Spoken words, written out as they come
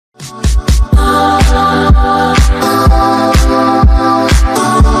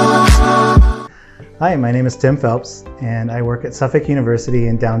Hi, my name is Tim Phelps, and I work at Suffolk University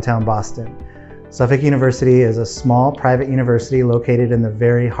in downtown Boston. Suffolk University is a small private university located in the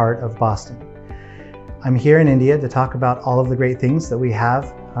very heart of Boston. I'm here in India to talk about all of the great things that we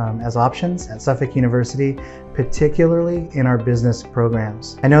have as options at Suffolk University, particularly in our business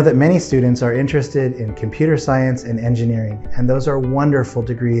programs. I know that many students are interested in computer science and engineering, and those are wonderful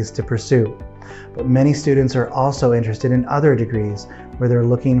degrees to pursue. But many students are also interested in other degrees where they're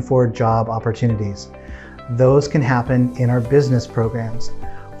looking for job opportunities. Those can happen in our business programs.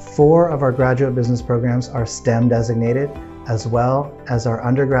 4 of our graduate business programs are STEM designated, as well as our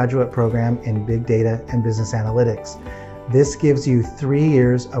undergraduate program in Big Data and Business Analytics. This gives you 3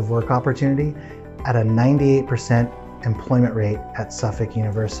 years of work opportunity at a 98% employment rate at Suffolk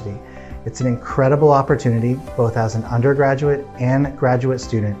University. It's an incredible opportunity, both as an undergraduate and graduate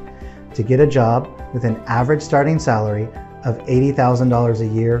student, to get a job with an average starting salary of $80,000 a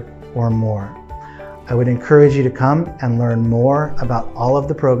year or more. I would encourage you to come and learn more about all of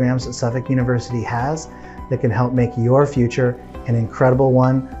the programs that Suffolk University has that can help make your future an incredible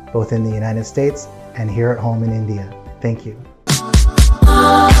one, both in the United States and here at home in India. Thank you.